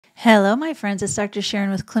Hello, my friends. It's Dr.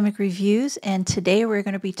 Sharon with Clinic Reviews, and today we're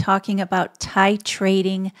going to be talking about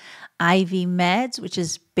titrating IV meds, which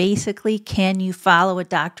is basically, can you follow a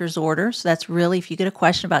doctor's order? So that's really, if you get a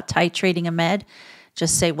question about titrating a med,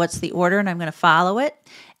 just say, what's the order? And I'm going to follow it.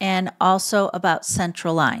 And also about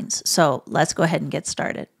central lines. So let's go ahead and get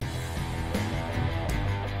started.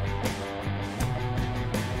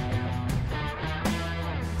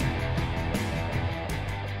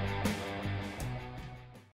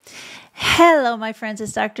 Hello, my friends.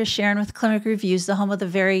 It's Dr. Sharon with Clinic Reviews, the home of the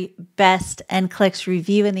very best Nclex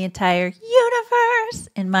review in the entire universe,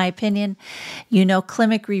 in my opinion. You know,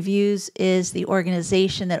 Clinic Reviews is the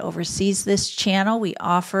organization that oversees this channel. We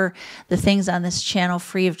offer the things on this channel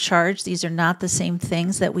free of charge. These are not the same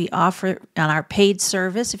things that we offer on our paid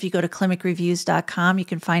service. If you go to clinicreviews.com, you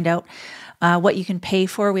can find out what you can pay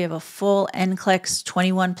for. We have a full Nclex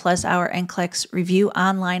 21 plus hour Nclex review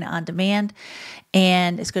online on demand,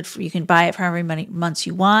 and it's good for, you can buy it for however many months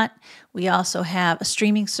you want. We also have a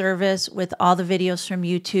streaming service with all the videos from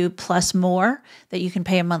YouTube plus more that you can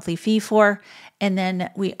pay a monthly fee for. And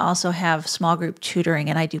then we also have small group tutoring,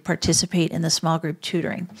 and I do participate in the small group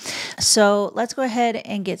tutoring. So let's go ahead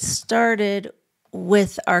and get started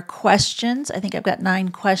with our questions. I think I've got 9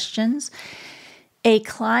 questions. A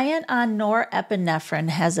client on norepinephrine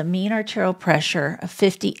has a mean arterial pressure of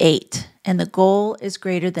 58, and the goal is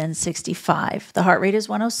greater than 65. The heart rate is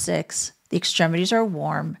 106. The extremities are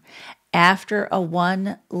warm after a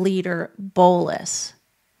 1-liter bolus.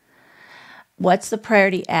 What's the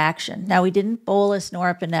priority action? Now, we didn't bolus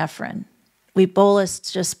norepinephrine. We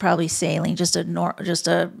bolused just probably saline, just a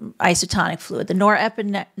isotonic fluid. The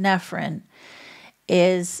norepinephrine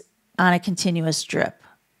is on a continuous drip.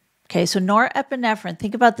 Okay, so norepinephrine,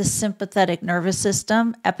 think about the sympathetic nervous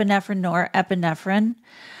system. Epinephrine, norepinephrine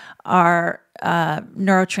are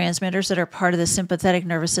neurotransmitters that are part of the sympathetic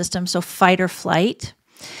nervous system, so fight or flight.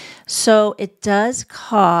 So it does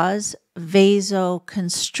cause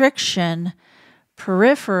vasoconstriction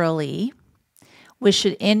peripherally, which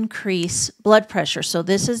should increase blood pressure. So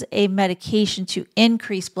this is a medication to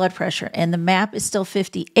increase blood pressure, and the MAP is still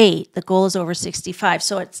 58. The goal is over 65,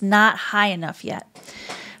 so it's not high enough yet.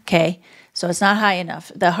 Okay, so it's not high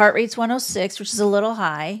enough. The heart rate's 106, which is a little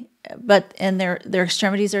high, and their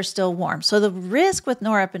extremities are still warm. So the risk with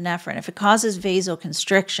norepinephrine, if it causes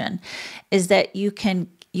vasoconstriction, is that you can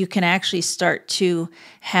actually start to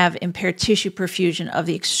have impaired tissue perfusion of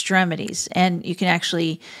the extremities, and you can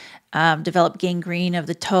actually develop gangrene of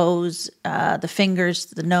the toes, the fingers,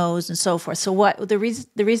 the nose, and so forth. So the reason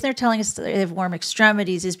they're telling us that they have warm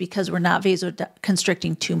extremities is because we're not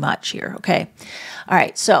vasoconstricting too much here, okay? All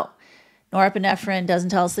right, so norepinephrine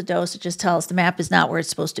doesn't tell us the dose. It just tells us the MAP is not where it's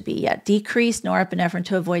supposed to be yet. Decrease norepinephrine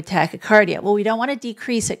to avoid tachycardia. Well, we don't want to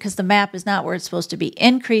decrease it because the MAP is not where it's supposed to be.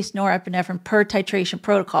 Increase norepinephrine per titration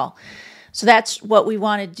protocol. So that's what we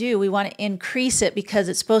want to do. We want to increase it because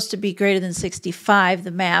it's supposed to be greater than 65,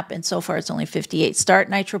 the MAP, and so far it's only 58. Start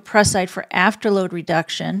nitroprusside for afterload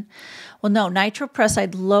reduction. Well, no,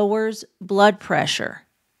 nitroprusside lowers blood pressure,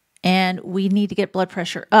 and we need to get blood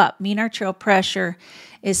pressure up. Mean arterial pressure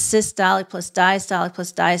is systolic plus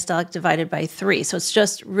diastolic divided by 3. So it's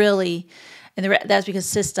just really... And that's because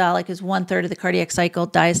systolic is 1/3 of the cardiac cycle,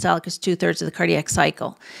 diastolic is 2/3 of the cardiac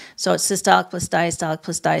cycle. So it's systolic plus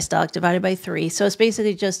diastolic divided by 3. So it's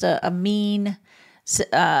basically just a mean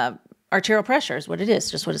arterial pressure is what it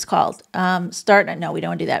is, just what it's called. No, we don't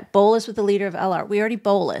want to do that. Bolus with a liter of LR. We already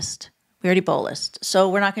bolused. So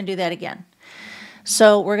we're not going to do that again.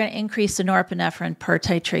 So we're going to increase the norepinephrine per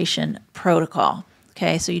titration protocol.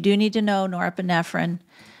 Okay, so you do need to know norepinephrine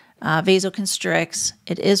vasoconstricts.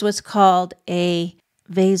 It is what's called a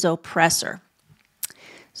vasopressor.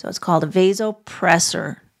 So it's called a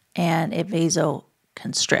vasopressor, and it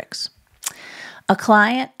vasoconstricts. A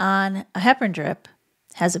client on a heparin drip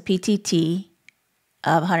has a PTT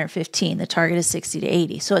of 115. The target is 60 to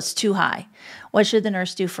 80, so it's too high. What should the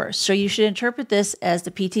nurse do first? So you should interpret this as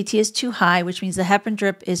the PTT is too high, which means the heparin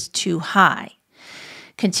drip is too high.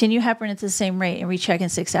 Continue heparin at the same rate and recheck in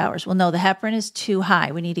 6 hours. Well, no, the heparin is too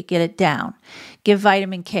high. We need to get it down. Give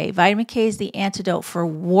vitamin K. Vitamin K is the antidote for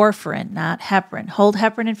warfarin, not heparin. Hold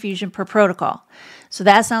heparin infusion per protocol. So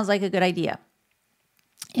that sounds like a good idea.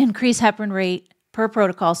 Increase heparin rate per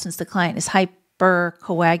protocol since the client is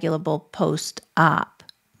hypercoagulable post-op.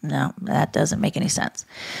 No, that doesn't make any sense.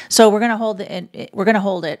 So we're going to hold it. We're going to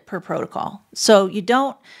hold it per protocol. So you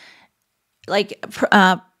don't like.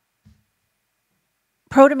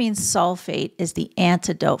 Protamine sulfate is the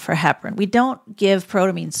antidote for heparin. We don't give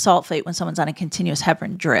protamine sulfate when someone's on a continuous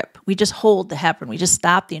heparin drip. We just hold the heparin. We just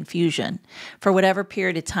stop the infusion for whatever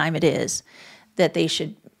period of time it is that they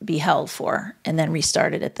should be held for and then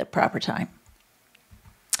restarted at the proper time.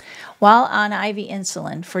 While on IV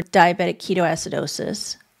insulin for diabetic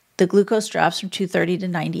ketoacidosis, the glucose drops from 230 to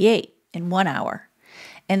 98 in 1 hour,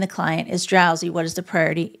 and the client is drowsy. What is the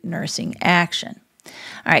priority nursing action?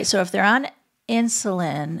 All right, so if they're on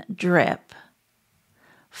insulin drip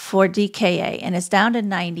for DKA and it's down to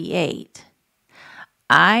 98,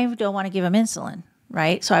 I don't want to give them insulin,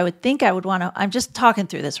 right? So I would think I would want to, I'm just talking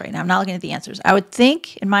through this right now. I'm not looking at the answers. I would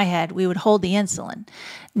think in my head we would hold the insulin.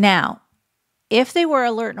 Now, if they were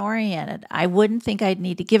alert and oriented, I wouldn't think I'd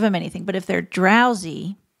need to give them anything. But if they're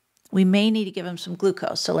drowsy, we may need to give them some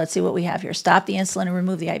glucose. So let's see what we have here. Stop the insulin and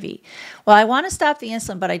remove the IV. Well, I want to stop the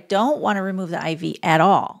insulin, but I don't want to remove the IV at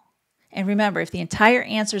all. And remember, if the entire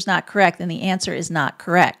answer is not correct, then the answer is not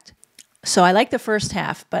correct. So I like the first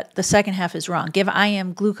half, but the second half is wrong. Give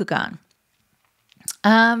IM glucagon.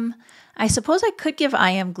 I suppose I could give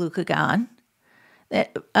IM glucagon,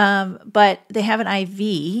 but they have an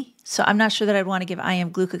IV, so I'm not sure that I'd want to give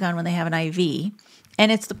IM glucagon when they have an IV.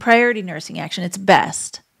 And it's the priority nursing action. It's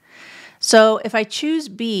best. So if I choose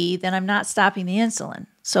B, then I'm not stopping the insulin.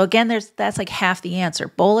 So again, that's like half the answer.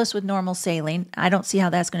 Bolus with normal saline. I don't see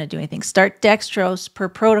how that's going to do anything. Start dextrose per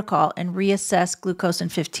protocol and reassess glucose in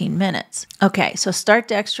 15 minutes. Okay, so start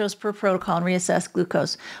dextrose per protocol and reassess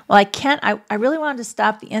glucose. Well, I really wanted to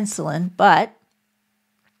stop the insulin, but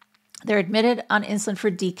they're admitted on insulin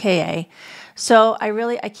for DKA. So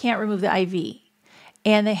I can't remove the IV.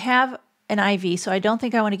 And they have an IV, so I don't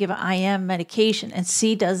think I want to give an IM medication, and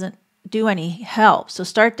C doesn't do any help. So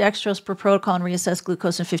start dextrose per protocol and reassess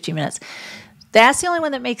glucose in 15 minutes. That's the only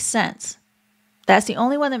one that makes sense. That's the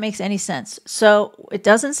only one that makes any sense. So it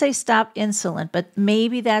doesn't say stop insulin, but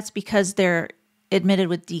maybe that's because they're admitted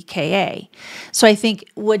with DKA. So I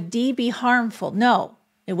think, would D be harmful? No,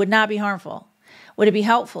 it would not be harmful. Would it be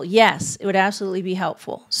helpful? Yes, it would absolutely be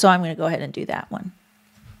helpful. So I'm going to go ahead and do that one.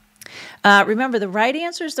 Remember, the right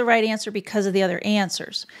answer is the right answer because of the other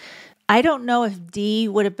answers. I don't know if D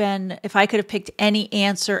would have been, if I could have picked any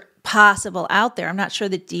answer possible out there. I'm not sure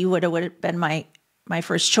that D would have been my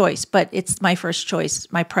first choice, but it's my first choice,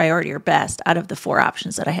 my priority or best out of the 4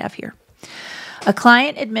 options that I have here. A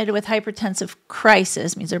client admitted with hypertensive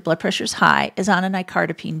crisis, means their blood pressure is high, is on a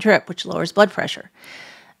nicardipine drip, which lowers blood pressure.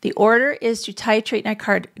 The order is to titrate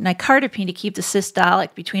nicardipine to keep the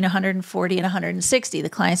systolic between 140 and 160. The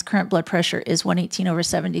client's current blood pressure is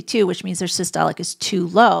 118/72, which means their systolic is too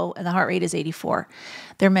low and the heart rate is 84.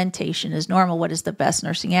 Their mentation is normal. What is the best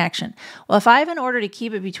nursing action? Well, if I have an order to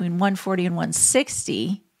keep it between 140 and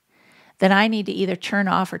 160, then I need to either turn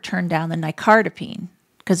off or turn down the nicardipine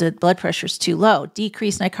because the blood pressure is too low.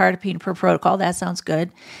 Decrease nicardipine per protocol. That sounds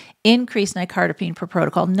good. Increase nicardipine per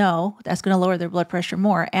protocol. No, that's going to lower their blood pressure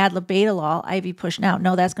more. Add labetalol, IV push now.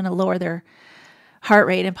 No, that's going to lower their heart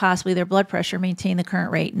rate and possibly their blood pressure. Maintain the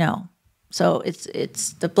current rate. No. So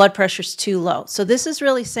it's the blood pressure's too low. So this is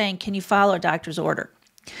really saying, can you follow a doctor's order?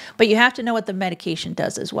 But you have to know what the medication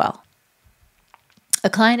does as well.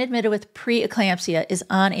 A client admitted with preeclampsia is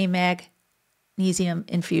on a magnesium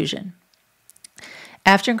infusion.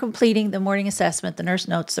 After completing the morning assessment, the nurse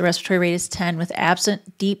notes the respiratory rate is 10 with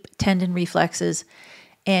absent deep tendon reflexes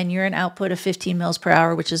and urine output of 15 mils per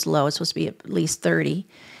hour, which is low. It's supposed to be at least 30.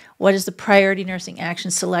 What is the priority nursing action?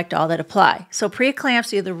 Select all that apply. So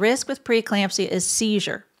preeclampsia, the risk with preeclampsia is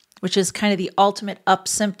seizure, which is kind of the ultimate up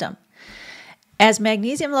symptom. As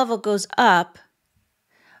magnesium level goes up,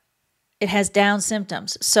 it has down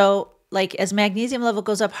symptoms. So like as magnesium level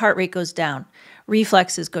goes up, heart rate goes down,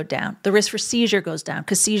 reflexes go down, the risk for seizure goes down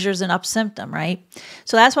because seizure is an up symptom, right?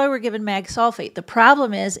 So that's why we're given mag sulfate. The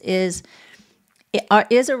problem is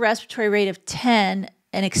a respiratory rate of 10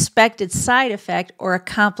 an expected side effect or a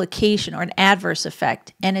complication or an adverse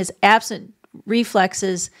effect? And is absent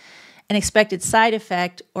reflexes an expected side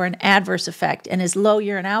effect or an adverse effect? And is low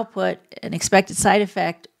urine output an expected side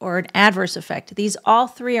effect or an adverse effect? These all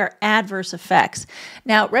 3 are adverse effects.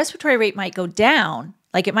 Now, respiratory rate might go down,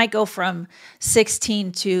 like it might go from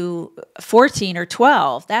 16 to 14 or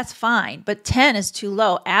 12. That's fine, but 10 is too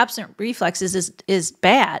low. Absent reflexes is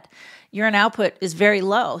bad. Urine output is very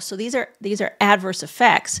low. So these are adverse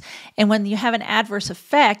effects. And when you have an adverse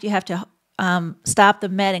effect, you have to stop the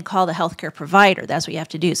med and call the healthcare provider. That's what you have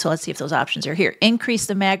to do. So let's see if those options are here. Increase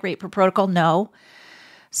the mag rate per protocol? No.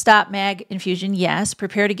 Stop mag infusion? Yes.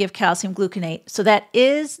 Prepare to give calcium gluconate. So that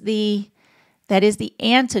is the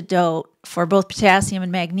antidote for both potassium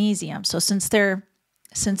and magnesium. So since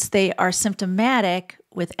they are symptomatic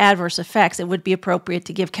with adverse effects, it would be appropriate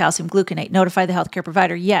to give calcium gluconate. Notify the healthcare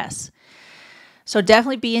provider? Yes. So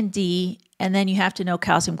definitely B and D, and then you have to know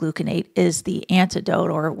calcium gluconate is the antidote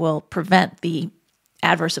or will prevent the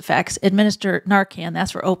adverse effects. Administer Narcan,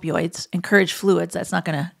 that's for opioids. Encourage fluids, that's not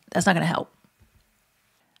gonna help.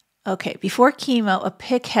 Okay, before chemo, a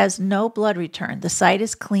PICC has no blood return. The site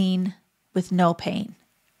is clean with no pain.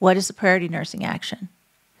 What is the priority nursing action?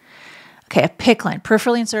 Okay, a PICC line,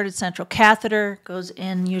 peripherally inserted central catheter, goes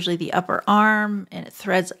in usually the upper arm, and it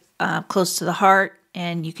threads close to the heart,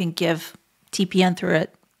 and you can give TPN through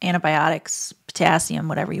it, antibiotics, potassium,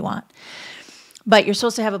 whatever you want. But you're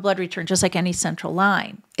supposed to have a blood return just like any central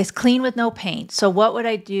line. It's clean with no pain. So what would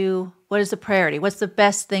I do? What is the priority? What's the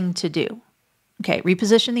best thing to do? Okay,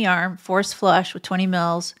 reposition the arm, force flush with 20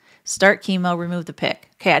 mils, start chemo, remove the PICC.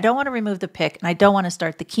 Okay, I don't want to remove the PICC, and I don't want to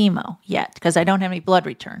start the chemo yet because I don't have any blood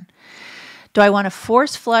return. Do I want to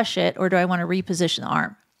force flush it, or do I want to reposition the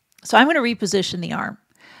arm? So I'm going to reposition the arm.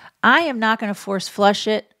 I am not going to force flush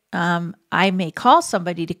it. I may call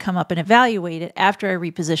somebody to come up and evaluate it after I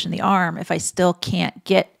reposition the arm if I still can't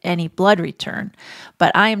get any blood return,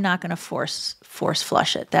 but I am not going to force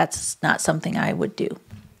flush it. That's not something I would do.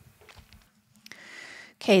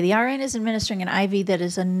 Okay, the RN is administering an IV that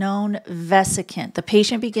is a known vesicant. The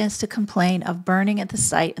patient begins to complain of burning at the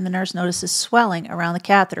site, and the nurse notices swelling around the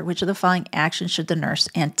catheter. Which of the following actions should the nurse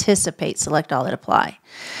anticipate? Select all that apply.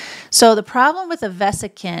 So the problem with a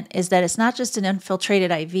vesicant is that it's not just an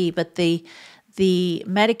infiltrated IV, but the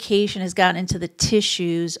medication has gotten into the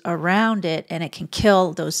tissues around it, and it can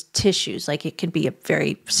kill those tissues. Like, it can be a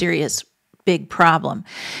very serious, big problem.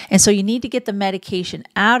 And so you need to get the medication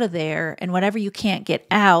out of there, and whatever you can't get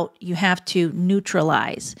out, you have to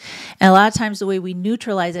neutralize. And a lot of times the way we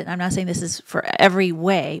neutralize it, and I'm not saying this is for every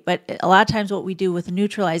way, but a lot of times what we do with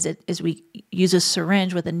neutralize it is we use a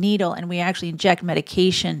syringe with a needle, and we actually inject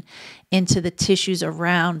medication into the tissues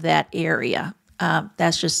around that area.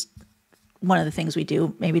 That's just one of the things we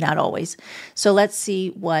do, maybe not always. So let's see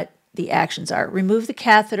what the actions are. Remove the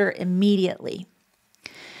catheter immediately.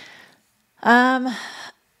 The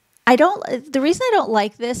reason I don't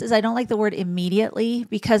like this is I don't like the word immediately,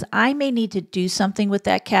 because I may need to do something with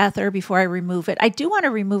that catheter before I remove it. I do want to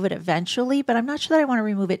remove it eventually, but I'm not sure that I want to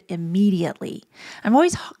remove it immediately. I'm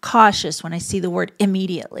always cautious when I see the word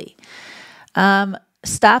immediately.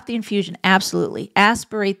 Stop the infusion, absolutely.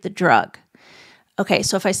 Aspirate the drug. Okay,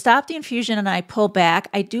 so if I stop the infusion and I pull back,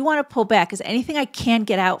 I do want to pull back because anything I can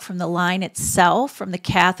get out from the line itself, from the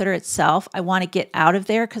catheter itself, I want to get out of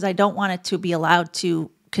there because I don't want it to be allowed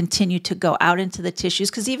to continue to go out into the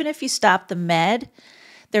tissues, because even if you stop the med,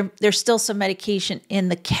 there's still some medication in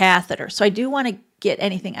the catheter. So I do want to get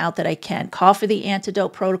anything out that I can. Call for the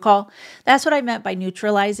antidote protocol. That's what I meant by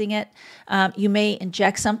neutralizing it. You may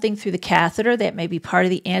inject something through the catheter. That may be part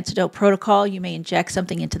of the antidote protocol. You may inject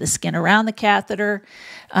something into the skin around the catheter.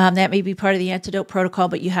 That may be part of the antidote protocol,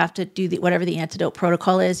 but you have to do whatever the antidote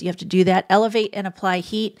protocol is. You have to do that. Elevate and apply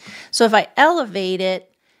heat. So if I elevate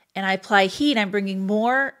it and I apply heat, I'm bringing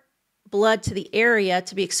more blood to the area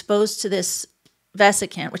to be exposed to this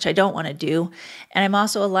vesicant, which I don't want to do. And I'm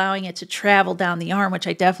also allowing it to travel down the arm, which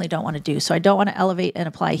I definitely don't want to do. So I don't want to elevate and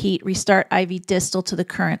apply heat. Restart IV distal to the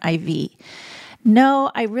current IV.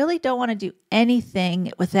 No, I really don't want to do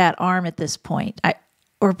anything with that arm at this point.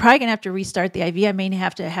 We're probably going to have to restart the IV. I may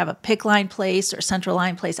have to have a PICC line place or central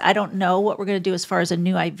line place. I don't know what we're going to do as far as a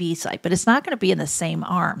new IV site, but it's not going to be in the same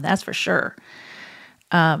arm. That's for sure.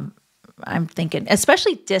 I'm thinking,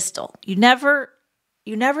 especially distal. You never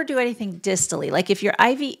do anything distally. Like if your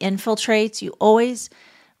IV infiltrates, you always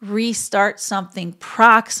restart something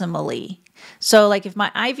proximally. So like if my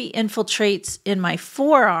IV infiltrates in my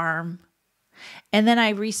forearm and then I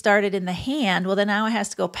restart it in the hand, well, then now it has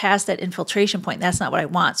to go past that infiltration point. That's not what I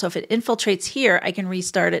want. So if it infiltrates here, I can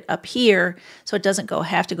restart it up here so it doesn't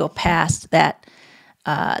have to go past that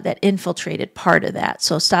infiltrated part of that.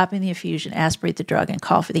 So stopping the infusion, aspirate the drug, and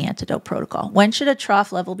call for the antidote protocol. When should a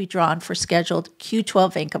trough level be drawn for scheduled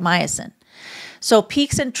Q12 vancomycin? So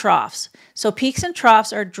peaks and troughs. So peaks and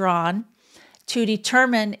troughs are drawn to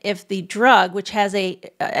determine if the drug, which has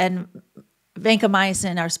and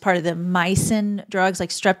vancomycin are part of the mycin drugs like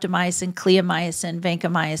streptomycin, cliamycin,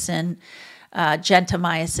 vancomycin,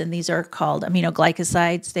 gentamicin. These are called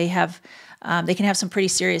aminoglycosides. They can have some pretty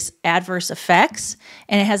serious adverse effects,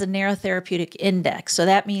 and it has a narrow therapeutic index. So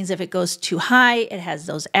that means if it goes too high, it has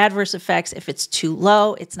those adverse effects. If it's too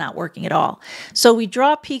low, it's not working at all. So we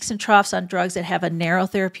draw peaks and troughs on drugs that have a narrow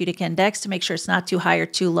therapeutic index to make sure it's not too high or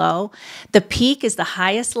too low. The peak is the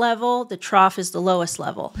highest level. The trough is the lowest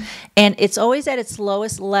level. And it's always at its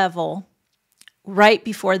lowest level right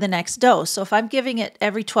before the next dose. So if I'm giving it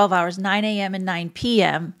every 12 hours, 9 a.m. and 9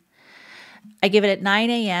 p.m., I give it at 9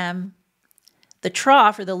 a.m., the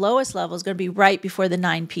trough or the lowest level is going to be right before the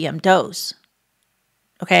 9 p.m. dose.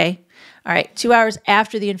 Okay? All right, 2 hours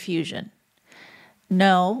after the infusion.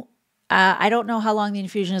 No, I don't know how long the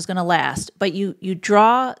infusion is going to last, but you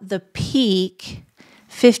draw the peak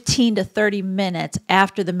 15 to 30 minutes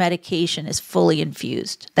after the medication is fully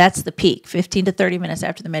infused. That's the peak, 15 to 30 minutes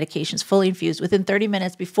after the medication is fully infused, within 30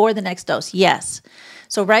 minutes before the next dose. Yes.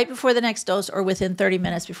 So right before the next dose or within 30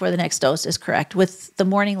 minutes before the next dose is correct. With the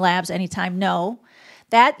morning labs, anytime, no.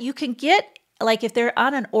 That you can get, like if they're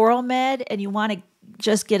on an oral med and you want to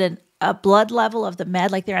just get a blood level of the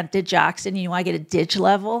med, like they're on digoxin and you want to get a dig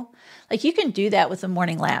level, like you can do that with the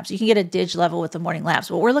morning labs. You can get a dig level with the morning labs.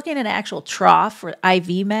 But we're looking at an actual trough for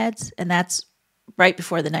IV meds, and that's right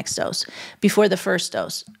before the next dose, before the first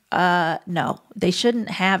dose. No, they shouldn't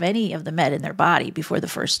have any of the med in their body before the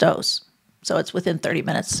first dose. So it's within 30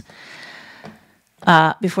 minutes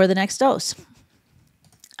before the next dose.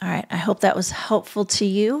 All right, I hope that was helpful to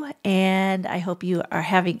you, and I hope you are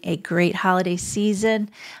having a great holiday season.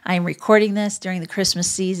 I am recording this during the Christmas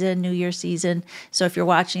season, New Year season, so if you're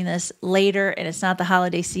watching this later and it's not the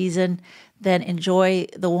holiday season, then enjoy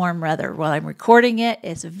the warm weather. While I'm recording it,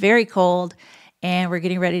 it's very cold, and we're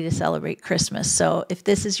getting ready to celebrate Christmas. So if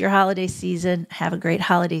this is your holiday season, have a great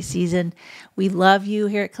holiday season. We love you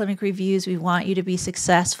here at Clinic Reviews. We want you to be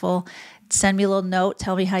successful. Send me a little note.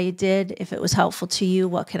 Tell me how you did. If it was helpful to you,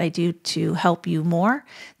 what can I do to help you more?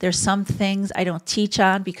 There's some things I don't teach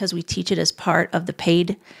on because we teach it as part of the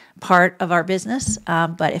paid part of our business.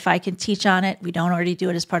 But if I can teach on it, we don't already do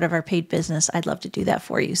it as part of our paid business, I'd love to do that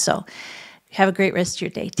for you. So have a great rest of your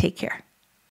day. Take care.